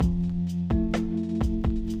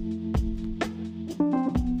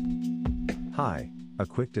Hi, a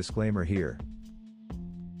quick disclaimer here.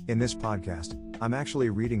 In this podcast, I'm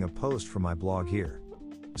actually reading a post from my blog here.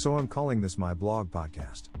 So I'm calling this my blog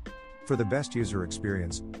podcast. For the best user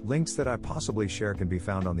experience, links that I possibly share can be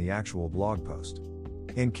found on the actual blog post.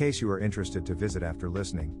 In case you are interested to visit after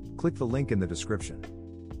listening, click the link in the description.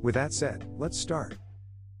 With that said, let's start.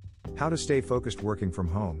 How to stay focused working from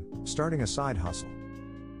home, starting a side hustle.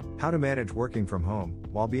 How to manage working from home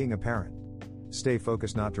while being a parent. Stay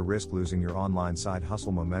focused not to risk losing your online side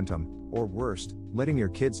hustle momentum, or worst, letting your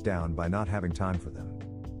kids down by not having time for them.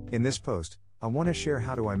 In this post, I want to share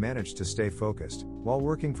how do I manage to stay focused while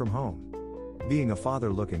working from home. Being a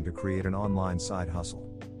father looking to create an online side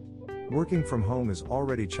hustle. Working from home is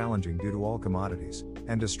already challenging due to all commodities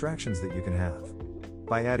and distractions that you can have.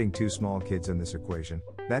 By adding 2 small kids in this equation,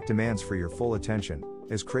 that demands for your full attention,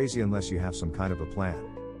 is crazy unless you have some kind of a plan.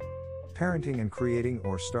 Parenting and creating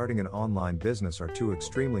or starting an online business are 2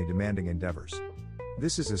 extremely demanding endeavors.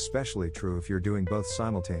 This is especially true if you're doing both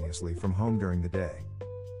simultaneously from home during the day.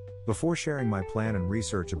 Before sharing my plan and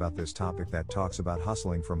research about this topic that talks about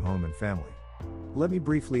hustling from home and family, let me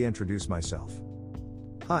briefly introduce myself.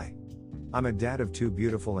 Hi. I'm a dad of 2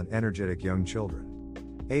 beautiful and energetic young children,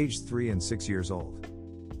 aged 3 and 6 years old.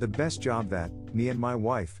 The best job that me and my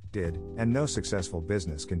wife did, and no successful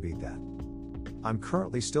business can beat that. I'm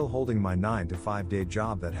currently still holding my 9-to-5 day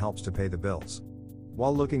job that helps to pay the bills,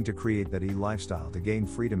 while looking to create that lifestyle to gain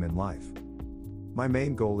freedom in life. My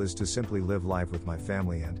main goal is to simply live life with my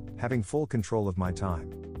family and having full control of my time.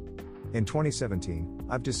 In 2017,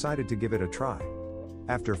 I've decided to give it a try.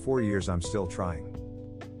 After 4 years, I'm still trying.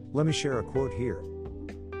 Let me share a quote here.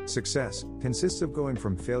 Success consists of going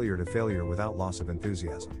from failure to failure without loss of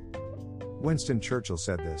enthusiasm. Winston Churchill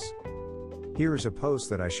said this. Here is a post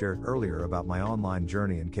that I shared earlier about my online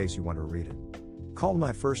journey in case you want to read it. Called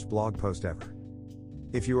my first blog post ever.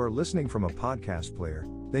 If you are listening from a podcast player,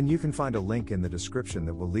 then you can find a link in the description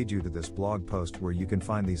that will lead you to this blog post where you can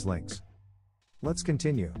find these links. Let's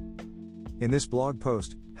continue. In this blog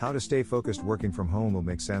post, how to stay focused working from home will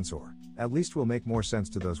make sense, or at least will make more sense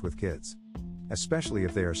to those with kids. Especially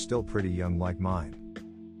if they are still pretty young like mine.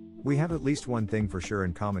 We have at least one thing for sure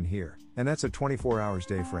in common here, and that's a 24 hours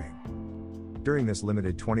day frame. During this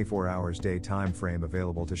limited 24 hours day time frame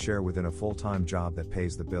available to share within a full-time job that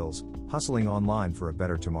pays the bills, hustling online for a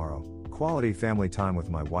better tomorrow, quality family time with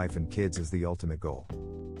my wife and kids is the ultimate goal.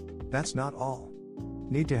 That's not all.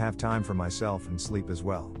 Need to have time for myself and sleep as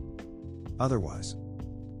well. Otherwise,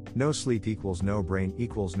 no sleep equals no brain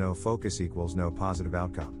equals no focus equals no positive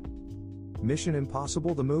outcome. Mission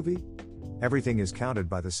Impossible the movie? Everything is counted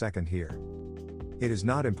by the second here. It is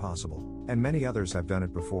not impossible, and many others have done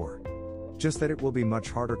it before. Just that it will be much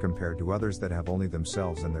harder compared to others that have only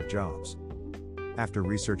themselves and their jobs. After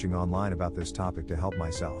researching online about this topic to help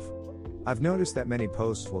myself, I've noticed that many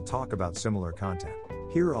posts will talk about similar content.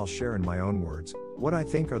 Here I'll share in my own words what I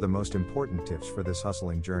think are the most important tips for this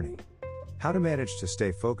hustling journey. How to manage to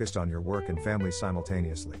stay focused on your work and family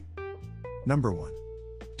simultaneously. Number 1.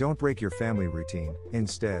 Don't break your family routine,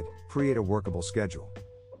 instead, create a workable schedule.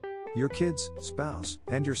 Your kids, spouse,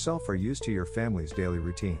 and yourself are used to your family's daily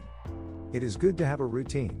routine. It is good to have a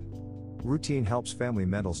routine. Routine helps family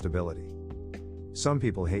mental stability. Some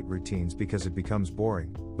people hate routines because it becomes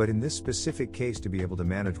boring, but in this specific case to be able to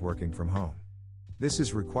manage working from home. This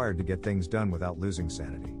is required to get things done without losing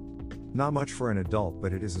sanity. Not much for an adult,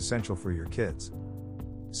 but it is essential for your kids.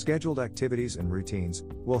 Scheduled activities and routines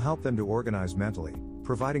will help them to organize mentally,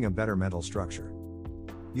 providing a better mental structure.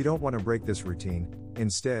 You don't want to break this routine,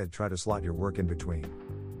 instead try to slot your work in between.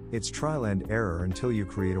 It's trial and error until you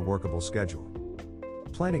create a workable schedule.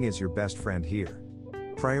 Planning is your best friend here.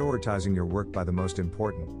 Prioritizing your work by the most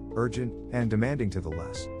important, urgent, and demanding to the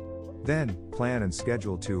less. Then, plan and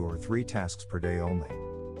schedule 2 or 3 tasks per day only.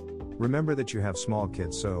 Remember that you have small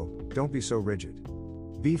kids, so don't be so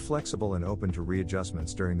rigid. Be flexible and open to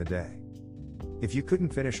readjustments during the day. If you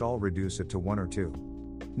couldn't finish all, reduce it to 1 or 2.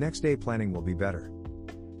 Next day planning will be better.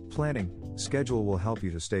 Planning, schedule will help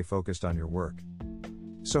you to stay focused on your work.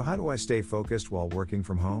 So how do I stay focused while working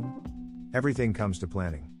from home? Everything comes to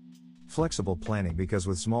planning. Flexible planning, because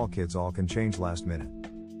with small kids all can change last minute.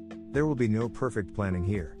 There will be no perfect planning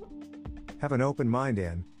here. Have an open mind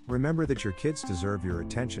and remember that your kids deserve your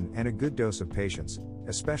attention and a good dose of patience,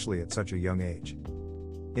 especially at such a young age.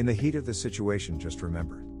 In the heat of the situation, just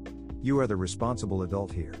remember, you are the responsible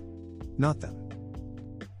adult here, not them.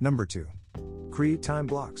 Number 2. Create time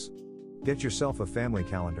blocks. Get yourself a family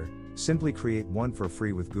calendar. Simply create one for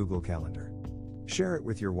free with Google Calendar. Share it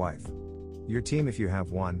with your wife, your team if you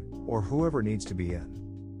have one, or whoever needs to be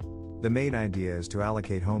in. The main idea is to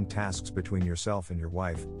allocate home tasks between yourself and your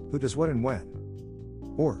wife, who does what and when.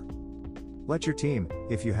 Or, let your team,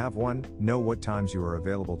 if you have one, know what times you are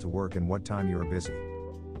available to work and what time you are busy.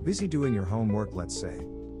 Busy doing your homework, let's say.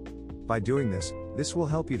 By doing this will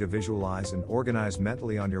help you to visualize and organize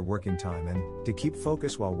mentally on your working time and to keep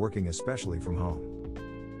focus while working, especially from home.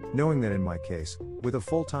 Knowing that in my case, with a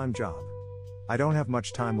full-time job, I don't have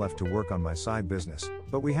much time left to work on my side business,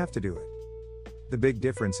 but we have to do it. The big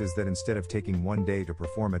difference is that instead of taking 1 day to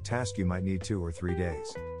perform a task, you might need 2 or 3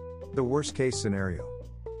 days. The worst case scenario.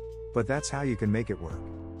 But that's how you can make it work.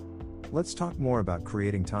 Let's talk more about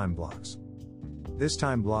creating time blocks. This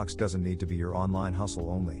time blocks doesn't need to be your online hustle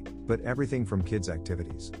only, but everything from kids'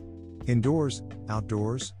 activities, indoors,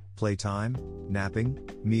 outdoors, playtime, napping,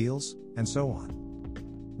 meals, and so on.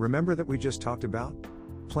 Remember that we just talked about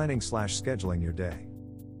planning/scheduling your day.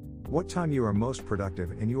 What time you are most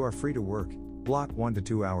productive and you are free to work, block 1 to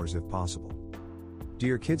 2 hours if possible. Do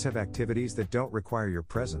your kids have activities that don't require your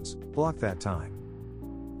presence? Block that time.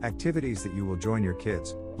 Activities that you will join your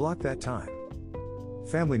kids, block that time.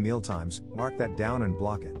 Family meal times, mark that down and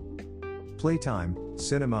block it. Playtime,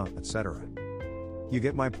 cinema, etc. You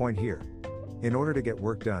get my point here. In order to get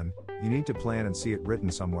work done, you need to plan and see it written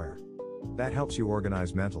somewhere. That helps you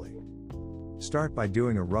organize mentally. Start by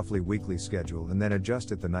doing a roughly weekly schedule and then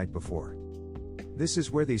adjust it the night before. This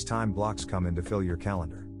is where these time blocks come in to fill your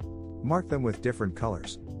calendar. Mark them with different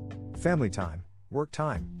colors. Family time, work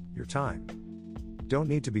time, your time. Don't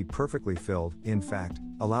need to be perfectly filled, in fact,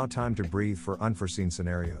 allow time to breathe for unforeseen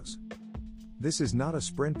scenarios. This is not a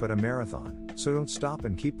sprint but a marathon, so don't stop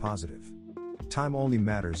and keep positive. Time only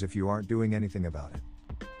matters if you aren't doing anything about it.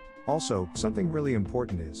 Also, something really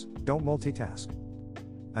important is, don't multitask.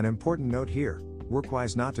 An important note here,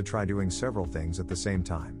 work-wise not to try doing several things at the same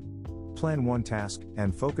time. Plan one task,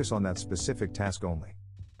 and focus on that specific task only.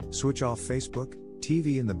 Switch off Facebook,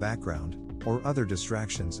 TV in the background, or other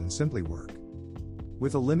distractions and simply work.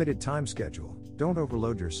 With a limited time schedule, don't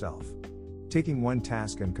overload yourself. Taking one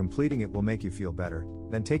task and completing it will make you feel better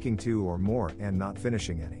than taking 2 or more and not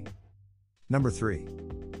finishing any. Number 3.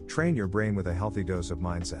 Train your brain with a healthy dose of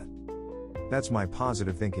mindset. That's my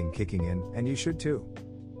positive thinking kicking in, and you should too.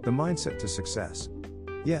 The mindset to success.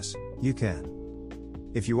 Yes, you can.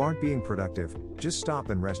 If you aren't being productive, just stop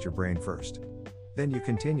and rest your brain first. Then you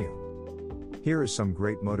continue. Here is some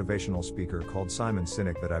great motivational speaker called Simon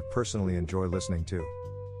Sinek that I personally enjoy listening to.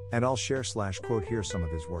 And I'll share/quote here some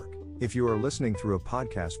of his work. If you are listening through a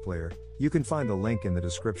podcast player, you can find the link in the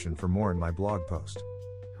description for more in my blog post.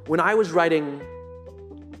 When I was writing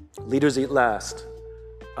Leaders Eat Last,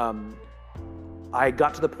 I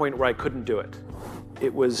got to the point where I couldn't do it.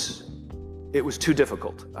 It was too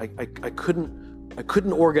difficult. I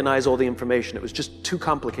couldn't organize all the information. It was just too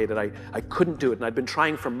complicated. I couldn't do it, and I'd been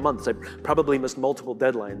trying for months. I probably missed multiple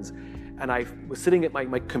deadlines, and I was sitting at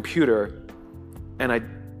my computer, and I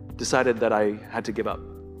decided that I had to give up.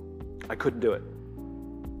 I couldn't do it.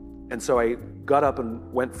 And so I got up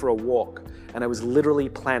and went for a walk, and I was literally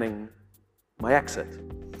planning my exit.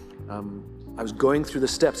 I was going through the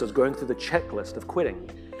steps, I was going through the checklist of quitting.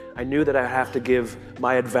 I knew that I'd have to give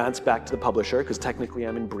my advance back to the publisher, because technically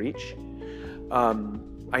I'm in breach.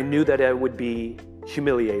 I knew that I would be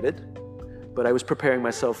humiliated, but I was preparing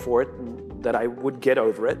myself for it, and that I would get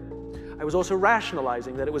over it. I was also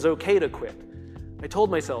rationalizing that it was okay to quit. I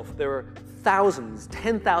told myself there are thousands,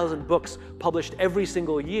 10,000 books published every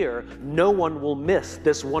single year. No one will miss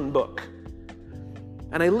this one book.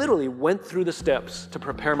 And I literally went through the steps to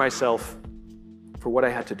prepare myself for what I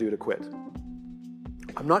had to do to quit.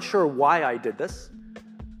 I'm not sure why I did this,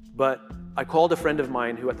 but I called a friend of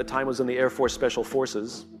mine who at the time was in the Air Force Special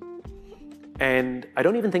Forces, and I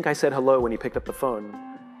don't even think I said hello when he picked up the phone.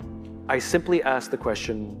 I simply asked the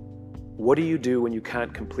question, what do you do when you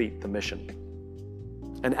can't complete the mission?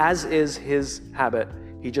 And as is his habit,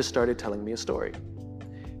 he just started telling me a story.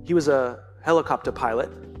 He was a helicopter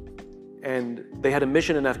pilot, and they had a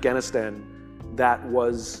mission in Afghanistan that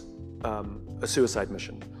was a suicide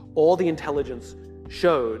mission. All the intelligence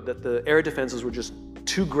showed that the air defenses were just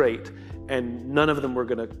too great, and none of them were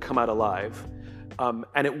going to come out alive.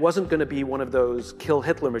 And it wasn't going to be one of those kill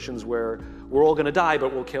Hitler missions where we're all going to die,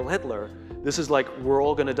 but we'll kill Hitler. This is like we're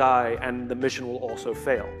all going to die, and the mission will also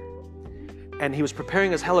fail. And he was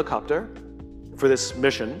preparing his helicopter for this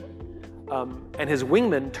mission, and his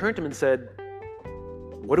wingman turned to him and said,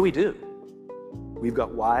 what do we do? We've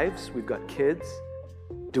got wives, we've got kids.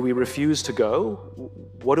 Do we refuse to go?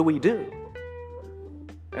 What do we do?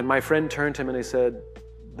 And my friend turned to him and he said,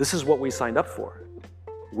 this is what we signed up for.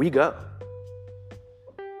 We go.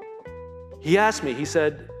 He asked me, he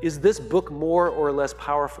said, is this book more or less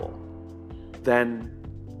powerful?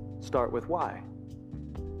 then start with why.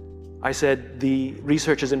 I said, the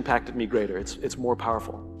research has impacted me greater. It's more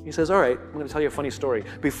powerful. He says, all right, I'm going to tell you a funny story.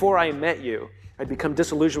 Before I met you, I'd become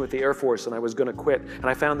disillusioned with the Air Force and I was going to quit. And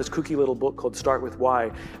I found this kooky little book called Start With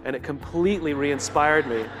Why, and it completely re-inspired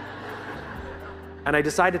me. And I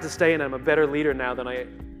decided to stay, and I'm a better leader now than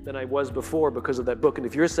I was before because of that book. And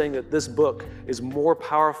if you're saying that this book is more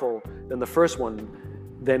powerful than the first one,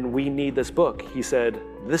 then we need this book. He said,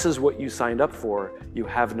 this is what you signed up for. You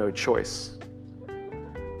have no choice.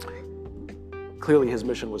 Clearly his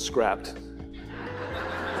mission was scrapped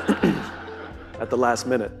at the last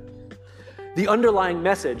minute. The underlying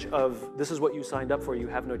message of this is what you signed up for, you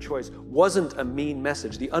have no choice, wasn't a mean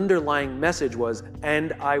message. The underlying message was,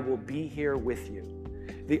 and I will be here with you.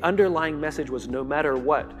 The underlying message was, no matter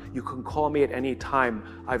what, you can call me at any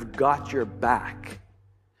time. I've got your back.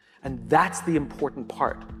 And that's the important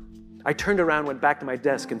part. I turned around, went back to my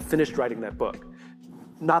desk, and finished writing that book.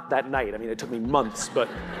 Not that night. I mean, it took me months, but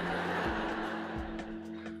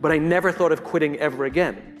I never thought of quitting ever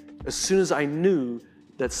again. As soon as I knew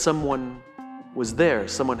that someone was there,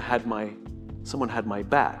 someone had my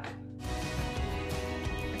back.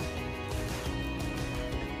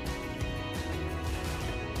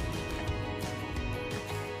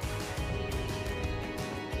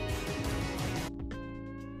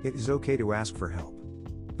 It is okay to ask for help.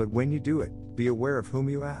 But when you do it, be aware of whom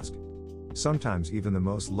you ask. Sometimes even the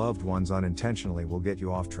most loved ones unintentionally will get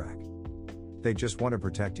you off track. They just want to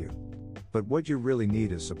protect you. But what you really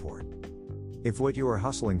need is support. If what you are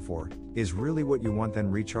hustling for is really what you want,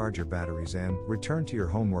 then recharge your batteries and return to your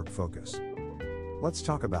homework focus. Let's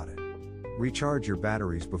talk about it. Recharge your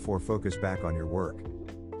batteries before focus back on your work.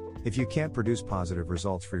 If you can't produce positive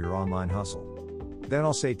results for your online hustle, then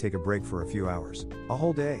I'll say take a break for a few hours, a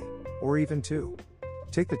whole day, or even 2.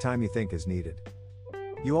 Take the time you think is needed.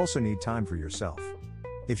 You also need time for yourself.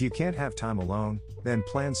 If you can't have time alone, then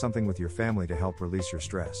plan something with your family to help release your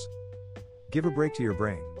stress. Give a break to your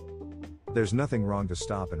brain. There's nothing wrong to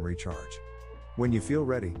stop and recharge. When you feel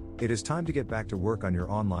ready, it is time to get back to work on your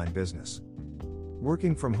online business.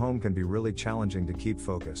 Working from home can be really challenging to keep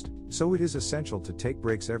focused, so it is essential to take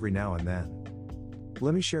breaks every now and then.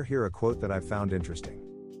 Let me share here a quote that I found interesting.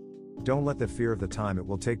 Don't let the fear of the time it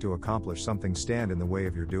will take to accomplish something stand in the way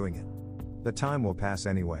of your doing it. The time will pass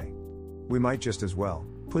anyway. We might just as well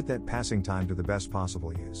put that passing time to the best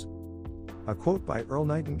possible use. A quote by Earl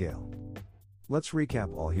Nightingale. Let's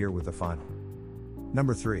recap all here with the final.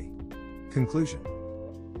 Number 3. Conclusion.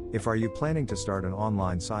 If are you planning to start an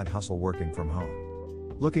online side hustle working from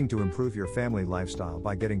home? Looking to improve your family lifestyle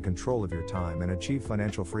by getting control of your time and achieve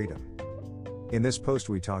financial freedom? In this post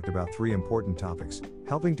we talked about 3 important topics,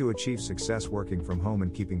 helping to achieve success working from home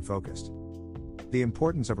and keeping focused. The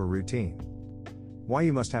importance of a routine. Why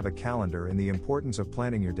you must have a calendar and the importance of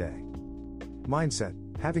planning your day. Mindset,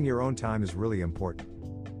 having your own time is really important.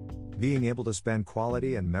 Being able to spend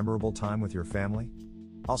quality and memorable time with your family?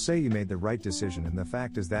 I'll say you made the right decision, and the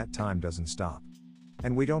fact is that time doesn't stop.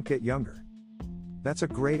 And we don't get younger. That's a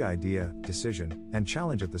great idea, decision, and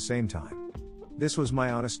challenge at the same time. This was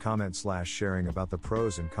my honest comment / sharing about the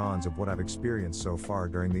pros and cons of what I've experienced so far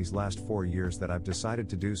during these last 4 years that I've decided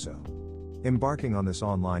to do so. Embarking on this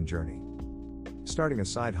online journey. Starting a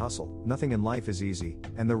side hustle, nothing in life is easy,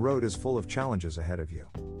 and the road is full of challenges ahead of you.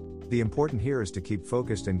 The important here is to keep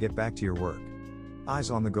focused and get back to your work. Eyes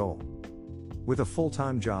on the goal. With a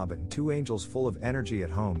full-time job and 2 angels full of energy at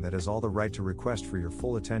home that has all the right to request for your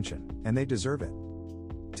full attention, and they deserve it.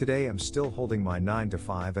 Today I'm still holding my 9 to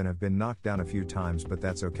 5 and have been knocked down a few times, but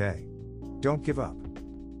that's okay. Don't give up.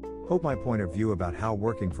 Hope my point of view about how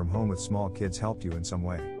working from home with small kids helped you in some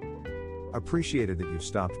way. Appreciated that you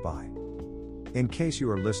stopped by. In case you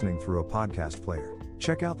are listening through a podcast player,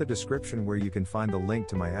 check out the description where you can find the link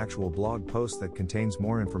to my actual blog post that contains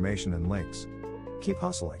more information and links. Keep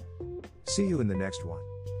hustling. See you in the next one.